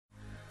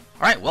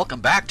Alright, welcome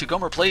back to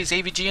Gomer Plays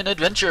AVGN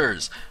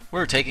Adventures.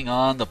 We're taking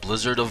on the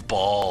Blizzard of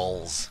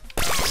Balls.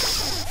 A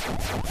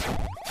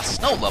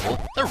snow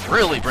level? They're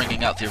really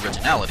bringing out the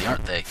originality,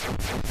 aren't they?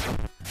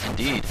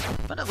 Indeed.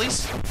 But at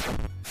least...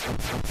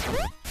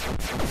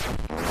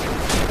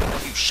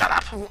 You shut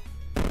up!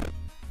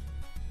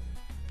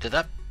 Did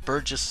that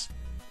bird just...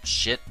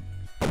 shit?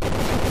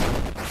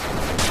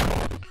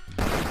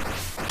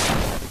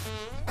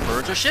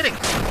 Birds are shitting!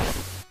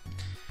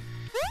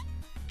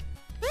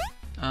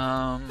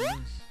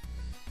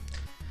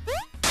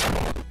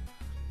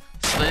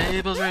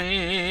 Sleigh bells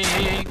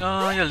ring,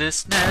 are you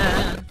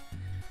listening?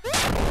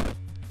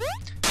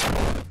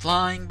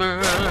 Flying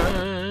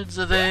birds,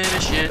 are they the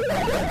shit?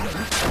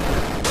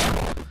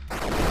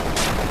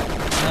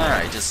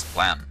 Alright, just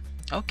blam.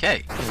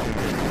 Okay.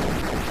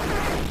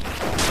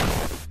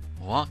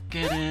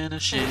 Walking in a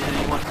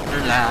shitty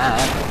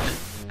wonderland.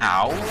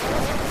 Ow.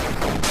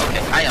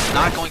 Okay, I am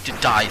not going to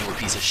die to a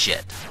piece of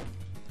shit.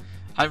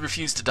 I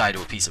refuse to die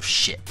to a piece of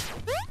shit.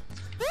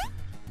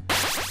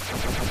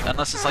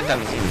 Unless it's like that.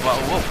 Whoa,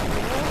 whoa.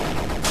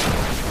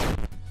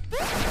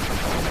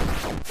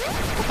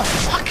 What the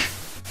fuck?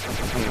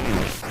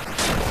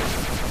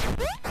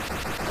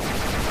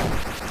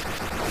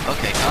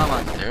 Okay, come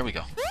on. There we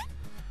go.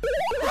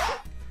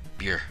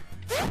 Beer.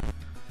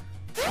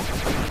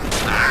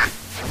 Ah!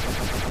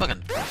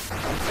 Fucking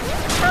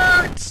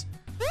hurts!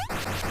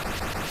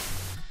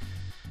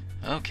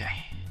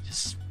 Okay,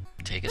 just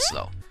take it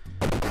slow.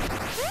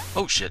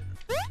 Oh shit.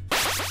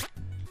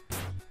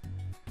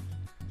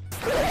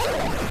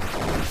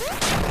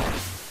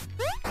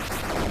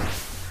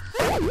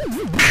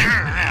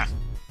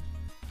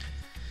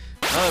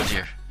 Oh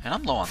dear, and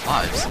I'm low on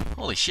lives.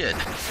 Holy shit.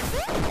 Come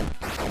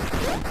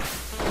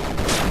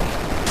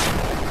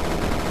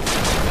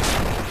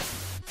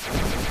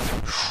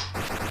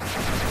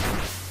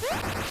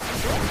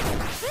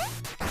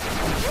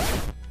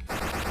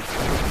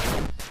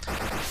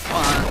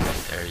on,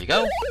 there you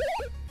go.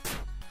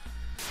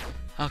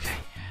 Okay.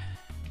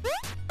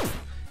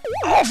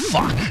 Oh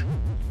fuck!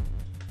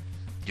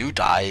 You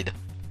died.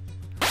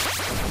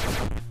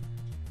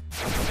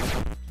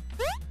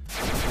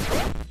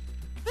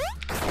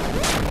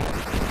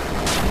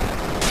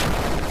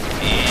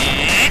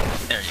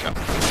 There you go.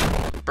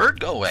 Bird,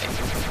 go away.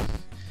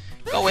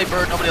 Go away,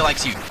 bird. Nobody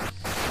likes you.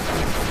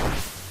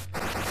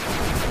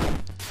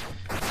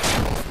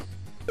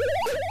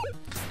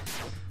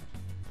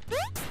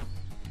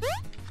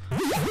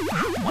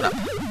 What up?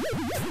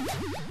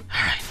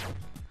 Alright.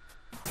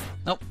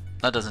 Nope,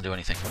 that doesn't do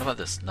anything. What about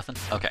this? Nothing?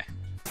 Okay.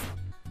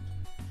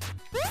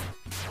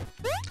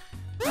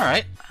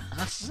 Alright,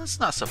 that's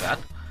not so bad.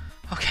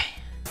 Okay.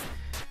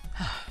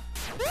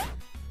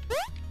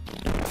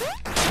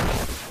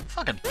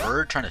 Fucking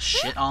bird trying to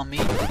shit on me.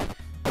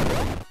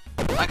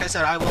 Like I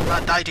said, I will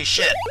not die to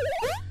shit.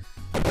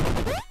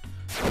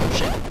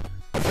 Shit.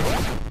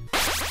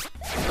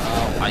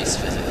 Oh, ice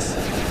physics.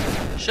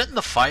 Shouldn't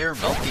the fire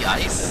melt the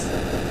ice?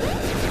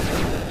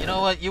 You know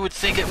what? You would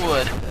think it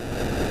would.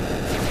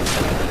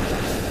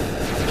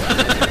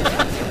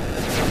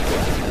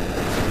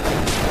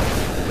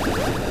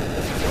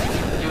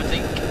 You would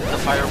think the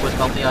fire would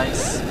melt the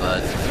ice,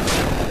 but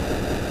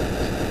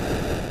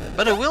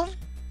it will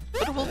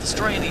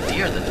destroy any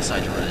deer that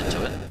decide to run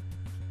into it.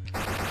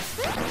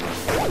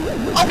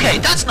 Okay,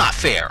 that's not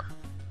fair.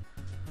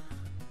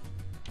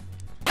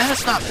 That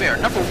is not fair.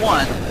 Number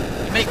one,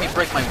 you make me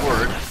break my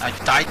word. I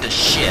died to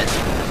shit.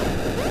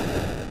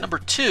 Number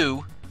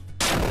two,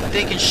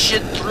 they can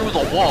shit through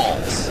the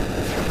walls.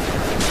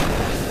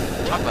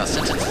 Talk about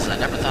sentences I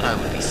never thought I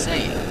would be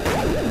saying.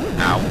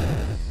 Ow.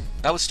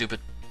 That was stupid.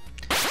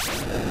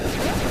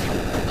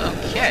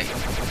 Okay.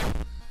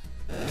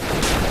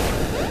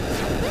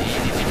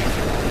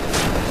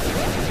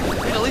 I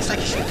mean, at least I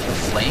can shoot through the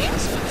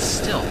flames, but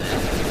still,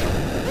 man.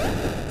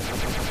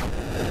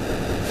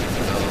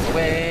 Go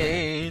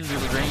away,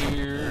 little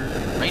reindeer.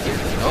 Reindeer,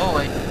 go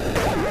away.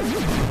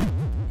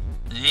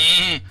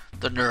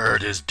 The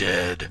nerd is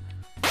dead.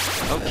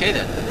 Okay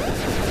then.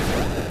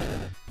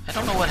 I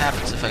don't know what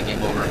happens if I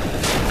game over.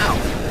 Ow.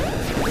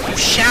 You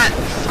shat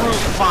through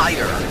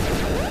fire.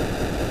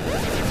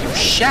 You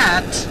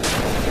shat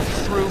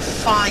through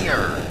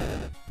fire.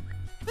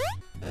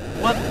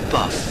 What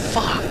the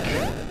fuck?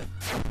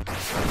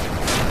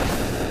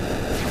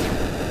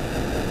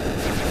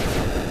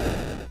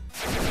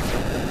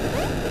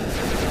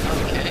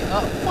 Okay,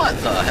 what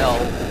the hell?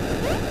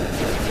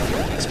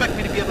 You expect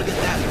me to be able to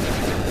get that?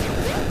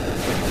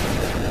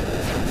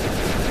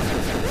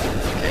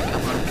 Okay,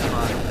 come on, come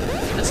on.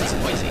 This is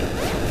noisy.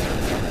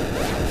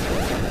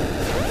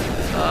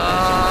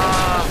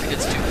 If it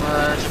gets too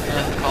much, I'm gonna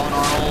have to call an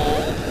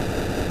Arnold.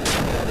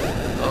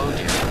 Oh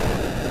dear.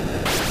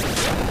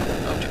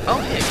 Oh dear. Oh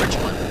hey,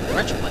 Richland.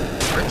 Rich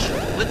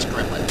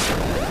Gremlin.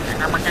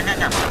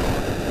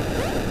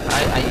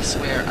 I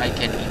swear I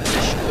can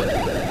English good.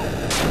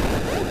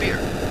 Oh, beer.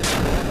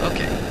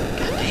 Okay.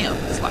 God damn,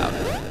 it's loud.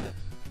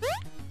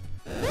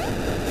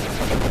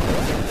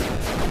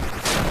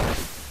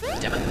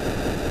 Damn it.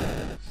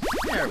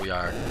 There we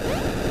are.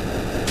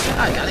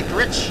 I got a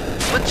glitch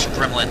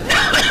gremlin.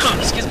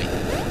 Excuse me.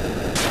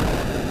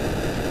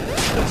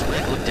 It's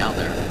weird to look down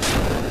there.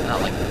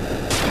 Not like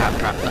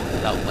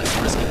without like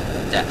risking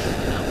death,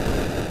 you know.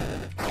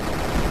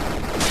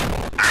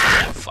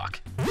 Ah, fuck.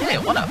 Hey,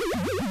 what up?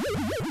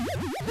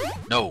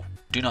 No,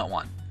 do not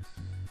want.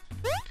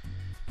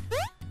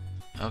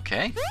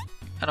 Okay.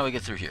 How do I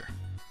get through here?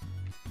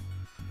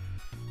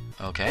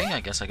 Okay, I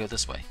guess I go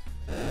this way.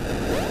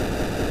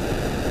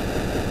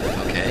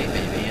 Okay,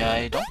 maybe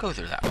I don't go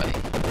through that way.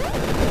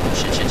 Oh,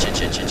 shit.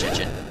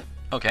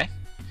 Okay.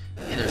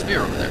 Hey, there's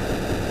beer over there.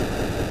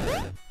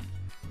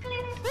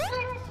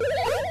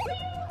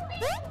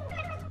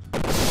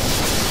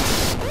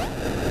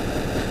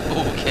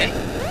 Okay.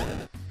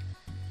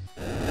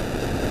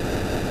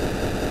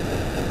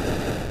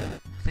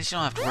 At least you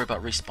don't have to worry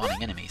about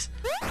respawning enemies.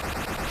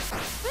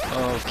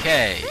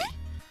 Okay.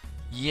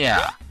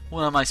 Yeah.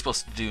 What am I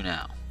supposed to do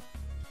now?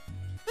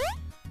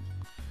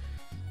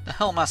 The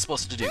hell am I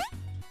supposed to do?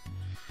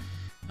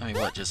 I mean,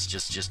 what?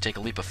 Just take a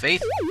leap of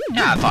faith?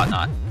 Yeah, I thought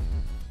not.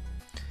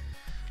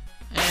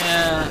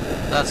 Yeah,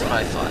 that's what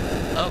I thought.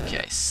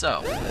 Okay,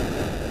 so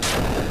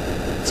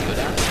let's go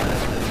down here.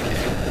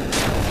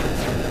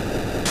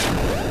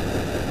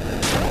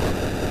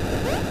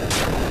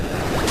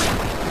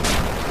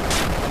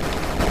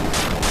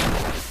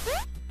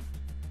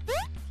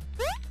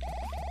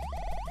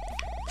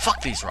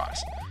 Fuck these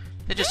rocks.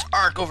 They just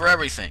arc over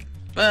everything.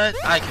 But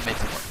I can make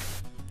them work.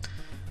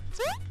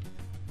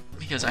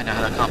 Because I know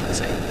how to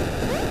compensate.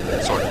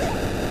 Sort of.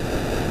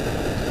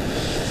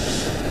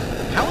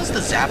 How is the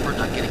zapper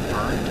not getting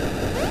burned?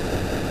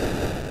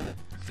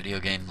 Video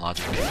game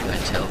logic,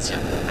 that tells you.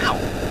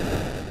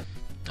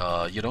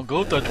 Ow! You don't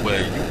go that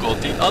way, you go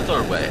the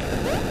other way.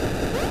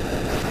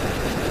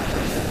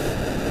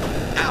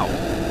 Ow!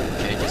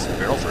 Okay, just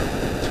barrel through.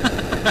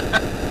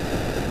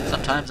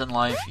 Sometimes in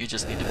life, you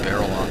just need to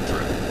barrel on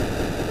through.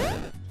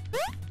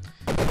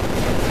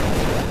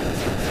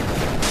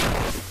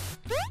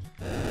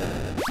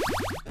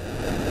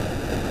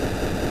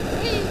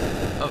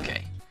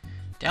 Okay,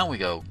 down we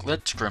go.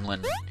 Glitch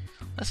Gremlin.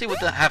 Let's see what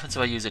happens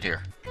if I use it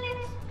here.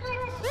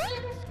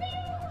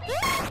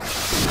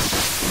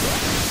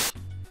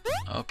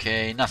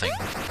 Okay, nothing.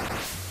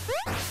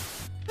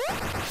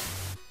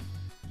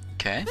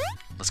 Okay,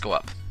 let's go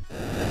up.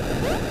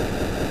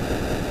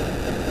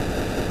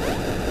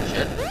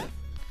 Shit.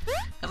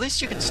 At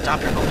least you can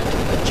stop your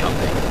momentum with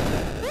jumping.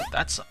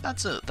 That's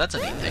a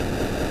neat thing.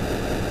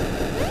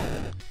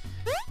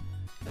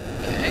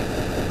 Okay.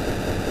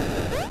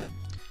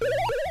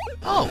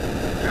 Oh,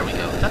 there we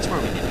go. That's where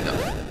we need to go.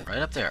 Right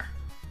up there.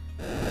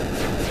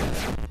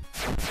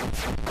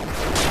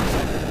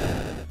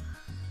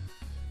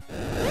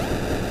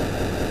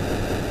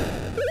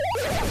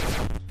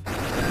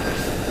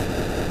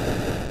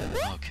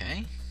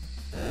 Okay.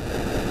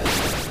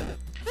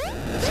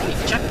 Sweet,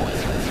 checkpoint.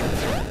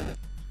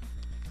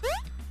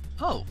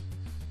 Oh.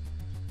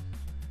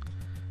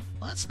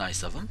 Well, that's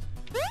nice of him.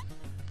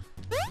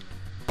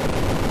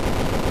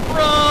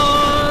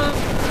 Run!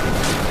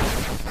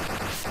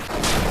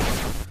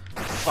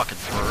 Fucking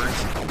birds.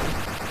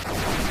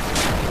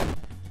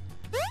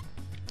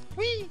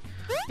 Whee!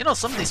 You know,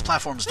 some of these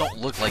platforms don't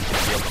look like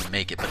you'll be able to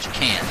make it, but you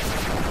can.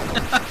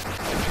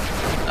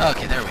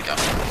 Okay, there we go.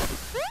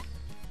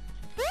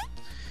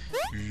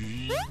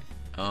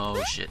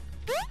 Oh, shit.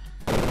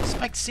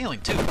 Spiked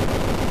ceiling, too.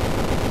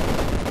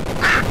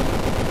 Ah!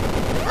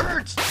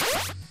 Birds!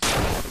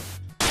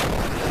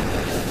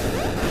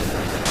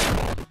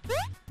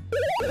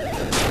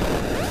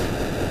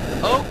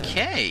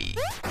 Okay.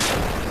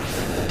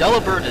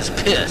 Delibird is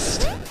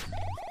pissed.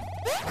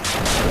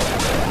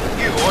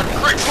 You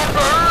ungrateful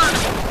bird!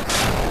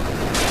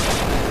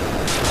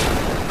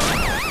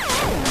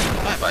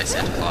 Bye-bye,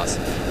 Santa Claus.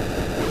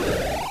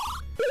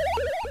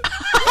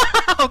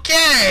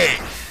 Okay!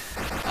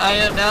 I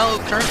am now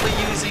currently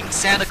using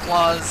Santa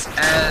Claus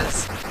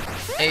as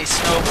a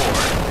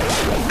snowboard.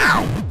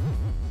 Ow!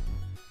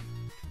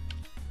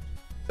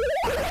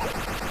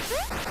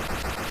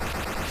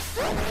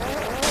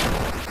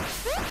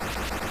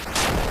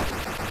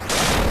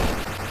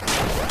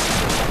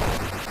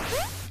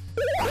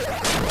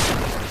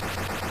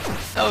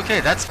 Okay,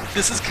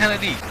 this is kind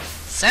of neat.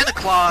 Santa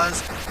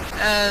Claus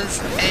as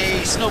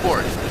a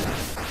snowboard.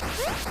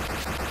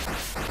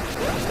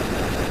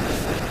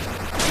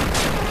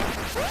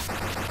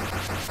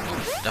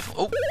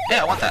 Oh, hey,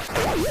 I want that.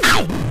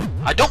 Ow!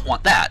 I don't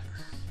want that.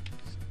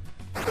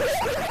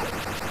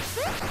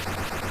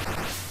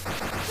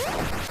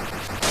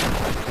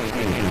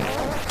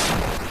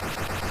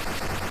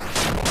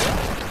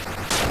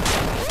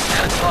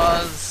 Santa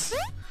Claus.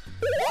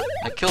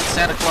 I killed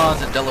Santa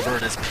Claus and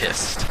Delibird is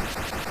pissed.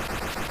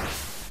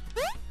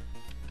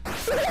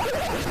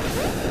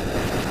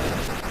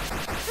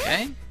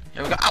 Okay,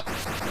 here we go. Ow!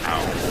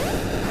 Ow.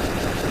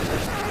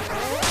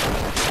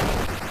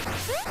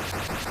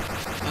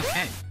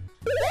 Okay.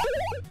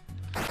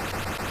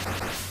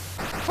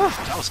 Whew,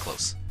 that was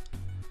close.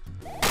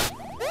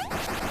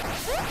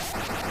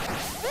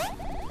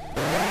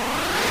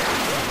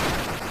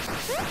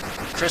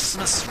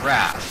 Christmas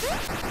wrath.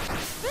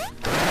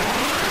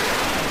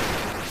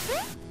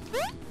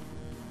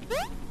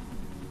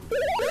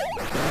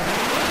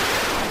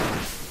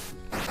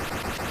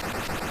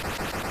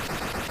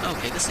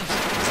 Okay, this seems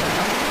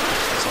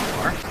so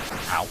far.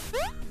 Ow.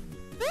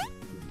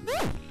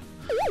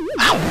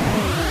 Ow!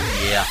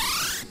 Yeah.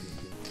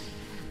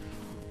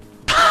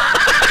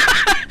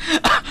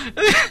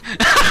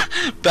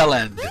 Bell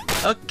end.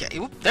 Okay,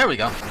 whoop, there we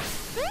go.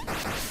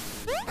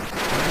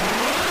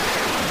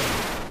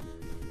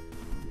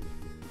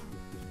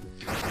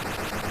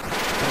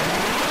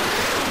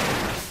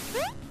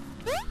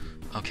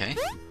 Okay,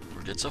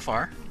 we're good so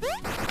far.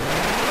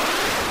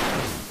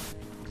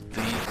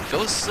 The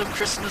ghosts of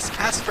Christmas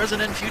past,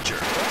 present, and future.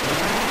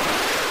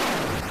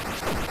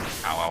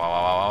 Ow, ow, ow,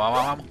 ow, ow, ow,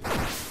 ow, ow.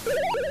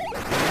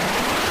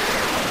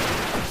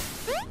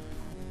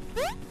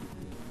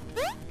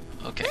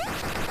 Okay.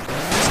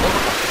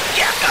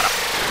 Yeah, got him.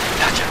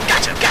 Gotcha,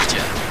 gotcha,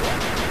 gotcha.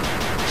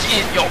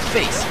 In your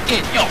face,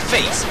 in your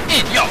face,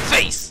 in your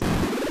face.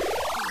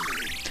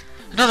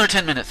 Another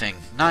 10-minute thing.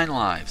 9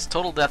 lives.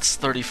 Total deaths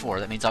 34.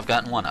 That means I've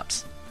gotten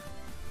 1-ups.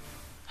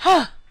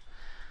 Huh.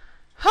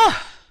 Huh.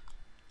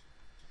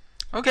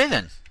 Okay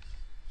then.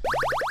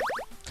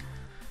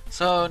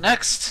 So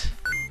next,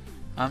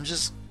 I'm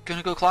just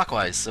gonna go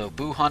clockwise. So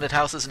Boo Haunted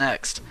House is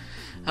next.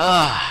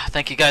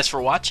 Thank you guys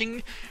for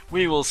watching.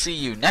 We will see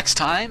you next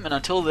time, and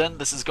until then,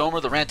 this is Gomer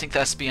the Ranting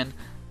Thespian,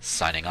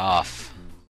 signing off.